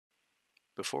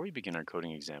Before we begin our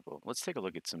coding example, let's take a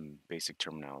look at some basic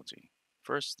terminology.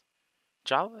 First,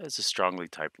 Java is a strongly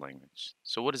typed language.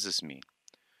 So what does this mean?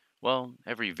 Well,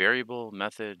 every variable,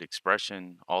 method,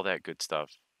 expression, all that good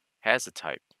stuff has a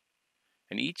type,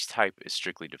 and each type is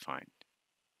strictly defined.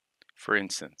 For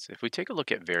instance, if we take a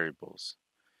look at variables,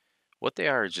 what they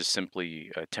are is just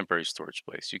simply a temporary storage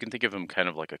place. You can think of them kind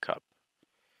of like a cup.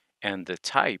 And the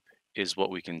type is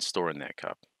what we can store in that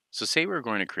cup. So say we're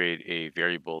going to create a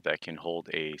variable that can hold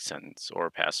a sentence or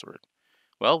a password.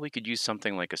 Well, we could use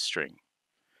something like a string.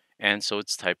 And so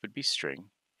its type would be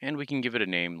string, and we can give it a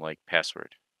name like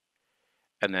password.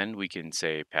 And then we can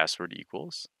say password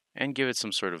equals and give it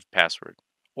some sort of password.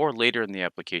 Or later in the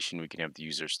application, we can have the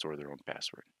user store their own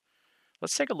password.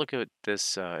 Let's take a look at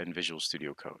this in Visual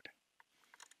Studio Code.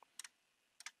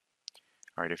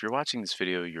 All right, if you're watching this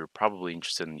video, you're probably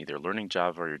interested in either learning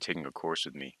Java or you're taking a course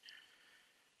with me.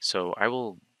 So I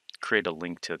will create a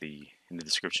link to in the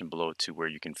description below to where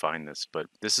you can find this, but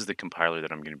this is the compiler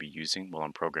that I'm going to be using while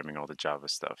I'm programming all the Java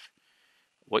stuff.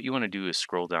 What you want to do is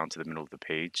scroll down to the middle of the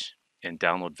page and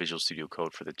download Visual Studio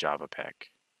Code for the Java pack.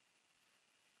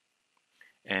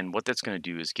 And what that's going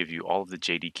to do is give you all of the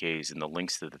JDKs and the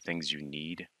links to the things you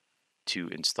need to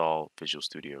install Visual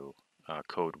Studio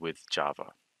Code with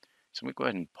Java. So I'm going to go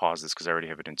ahead and pause this because I already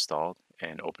have it installed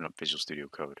and open up Visual Studio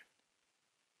Code.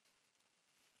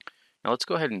 Now let's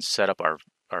go ahead and set up our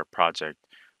project.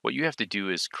 What you have to do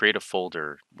is create a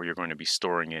folder where you're going to be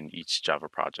storing in each Java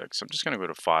project. So I'm just going to go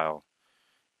to File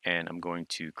and I'm going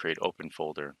to create Open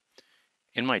Folder.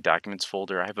 In my Documents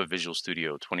folder, I have a Visual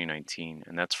Studio 2019,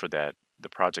 and that's for the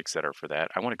projects that are for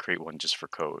that. I want to create one just for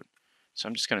code. So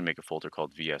I'm just going to make a folder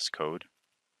called VS Code.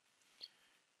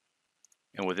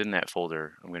 And within that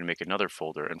folder, I'm going to make another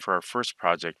folder. And for our first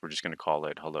project, we're just going to call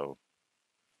it Hello.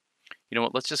 You know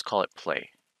what? Let's just call it Play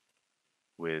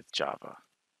with Java,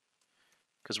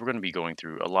 because we're going to be going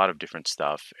through a lot of different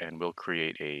stuff, and we'll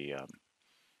create an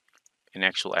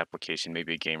actual application,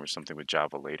 maybe a game or something with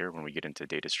Java later when we get into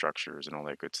data structures and all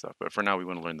that good stuff. But for now, we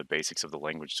want to learn the basics of the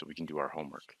language so we can do our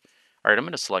homework. All right, I'm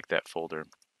going to select that folder.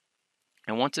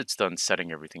 And once it's done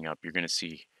setting everything up, you're going to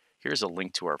see here's a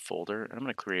link to our folder. And I'm going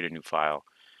to create a new file.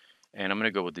 And I'm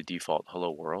going to go with the default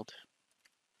hello world.java.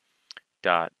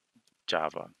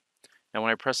 Now,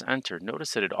 when I press enter,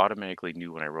 notice that it automatically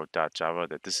knew when I wrote .java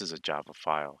that this is a Java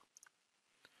file.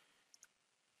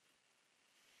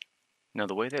 Now,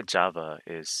 the way that Java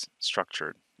is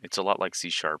structured, it's a lot like C#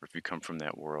 if you come from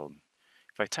that world.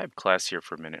 If I type class here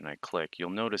for a minute and I click, you'll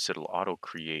notice it'll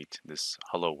auto-create this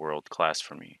hello world class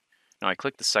for me. Now, I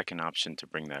click the second option to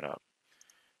bring that up.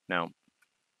 Now,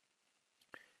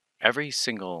 every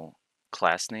single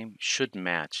class name should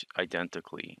match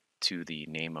identically to the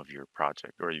name of your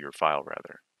project, or your file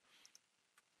rather.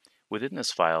 Within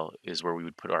this file is where we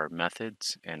would put our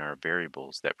methods and our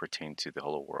variables that pertain to the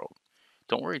hello world.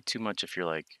 Don't worry too much if you're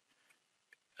like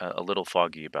a little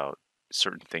foggy about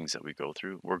certain things that we go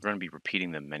through. We're going to be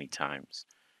repeating them many times.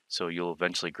 So you'll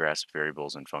eventually grasp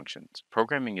variables and functions.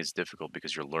 Programming is difficult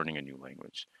because you're learning a new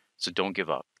language. So don't give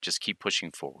up. Just keep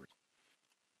pushing forward.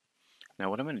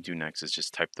 Now what I'm going to do next is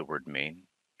just type the word main,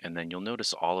 and then you'll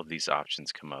notice all of these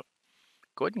options come up.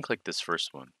 Go ahead and click this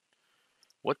first one.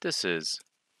 What this is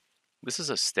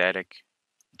a static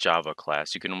Java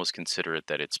class. You can almost consider it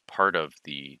that it's part of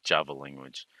the Java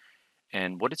language.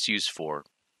 And what it's used for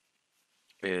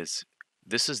is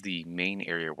this is the main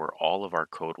area where all of our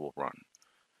code will run.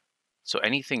 So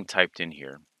anything typed in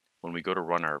here, when we go to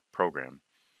run our program,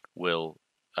 will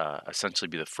essentially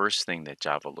be the first thing that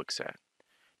Java looks at.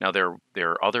 Now there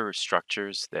are other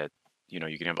structures that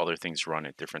you can have other things run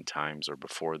at different times or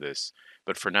before this,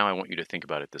 but for now I want you to think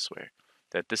about it this way: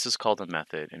 that this is called a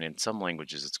method, and in some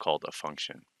languages it's called a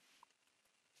function.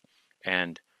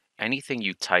 And anything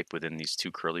you type within these two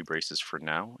curly braces for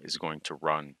now is going to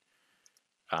run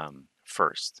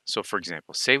first. So for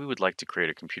example, say we would like to create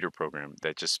a computer program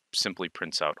that just simply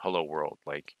prints out hello world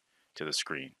like to the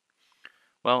screen.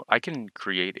 Well, I can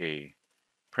create a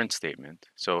print statement.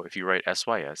 So if you write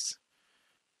sys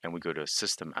and we go to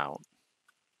system out,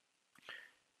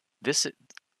 this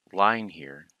line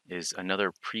here is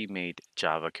another pre-made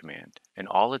Java command, and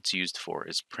all it's used for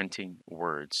is printing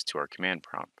words to our command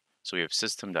prompt. So we have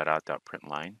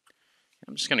system.out.println.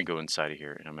 I'm just going to go inside of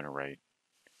here and I'm going to write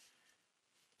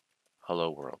hello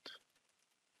world.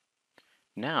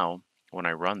 Now, when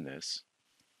I run this,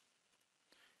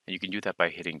 and you can do that by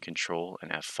hitting Control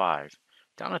and F5,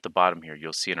 down at the bottom here,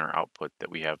 you'll see in our output that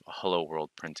we have hello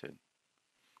world printed.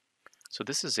 So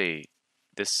this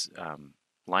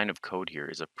line of code here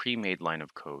is a pre-made line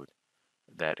of code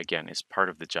that again is part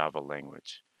of the Java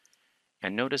language.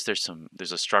 And notice there's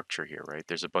a structure here, right?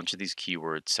 There's a bunch of these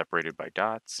keywords separated by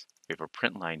dots. We have a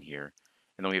print line here,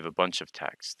 and then we have a bunch of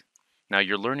text. Now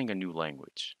you're learning a new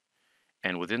language,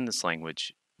 and within this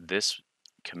language, this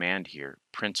command here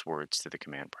prints words to the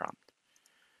command prompt.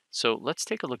 So let's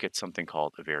take a look at something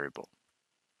called a variable.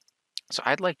 So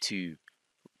I'd like to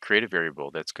create a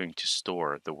variable that's going to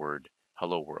store the word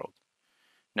hello world.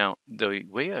 Now,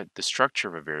 the structure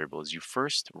of a variable is you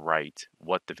first write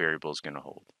what the variable is going to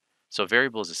hold. So a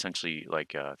variable is essentially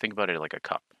like, think about it like a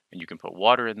cup. And you can put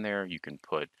water in there, you can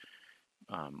put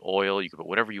oil, you can put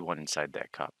whatever you want inside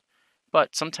that cup.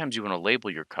 But sometimes you want to label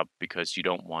your cup because you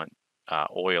don't want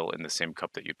oil in the same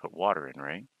cup that you put water in,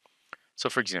 right? So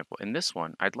for example, in this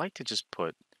one, I'd like to just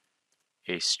put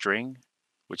a string,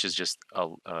 which is just a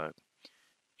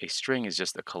string is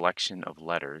just a collection of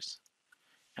letters.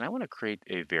 And I want to create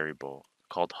a variable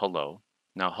called hello.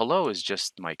 Now, hello is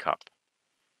just my cup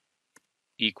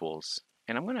equals,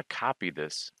 and I'm going to copy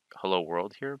this hello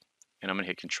world here, and I'm going to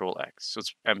hit Control X. So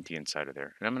it's empty inside of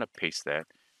there. And I'm going to paste that,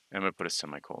 and I'm going to put a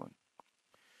semicolon.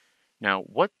 Now,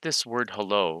 what this word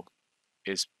hello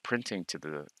is printing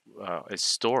to is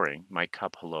storing my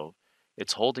cup hello.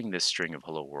 It's holding this string of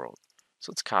hello world.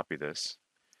 So let's copy this,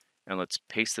 and let's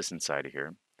paste this inside of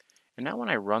here. And now when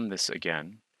I run this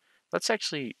again, let's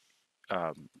actually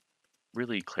um,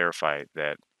 really clarify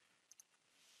that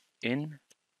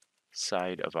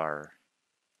inside of our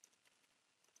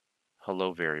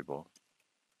hello variable,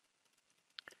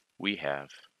 we have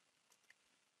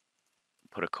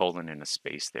put a colon and a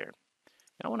space there.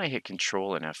 Now when I hit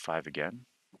Control and F5 again,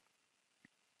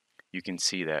 you can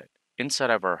see that inside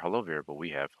of our hello variable, we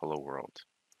have hello world.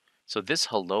 So this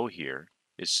hello here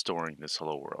is storing this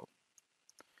hello world.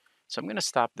 So I'm going to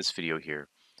stop this video here.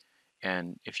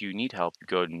 And if you need help,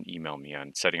 go ahead and email me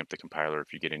on setting up the compiler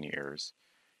if you get any errors.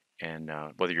 And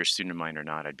whether you're a student of mine or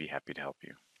not, I'd be happy to help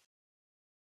you.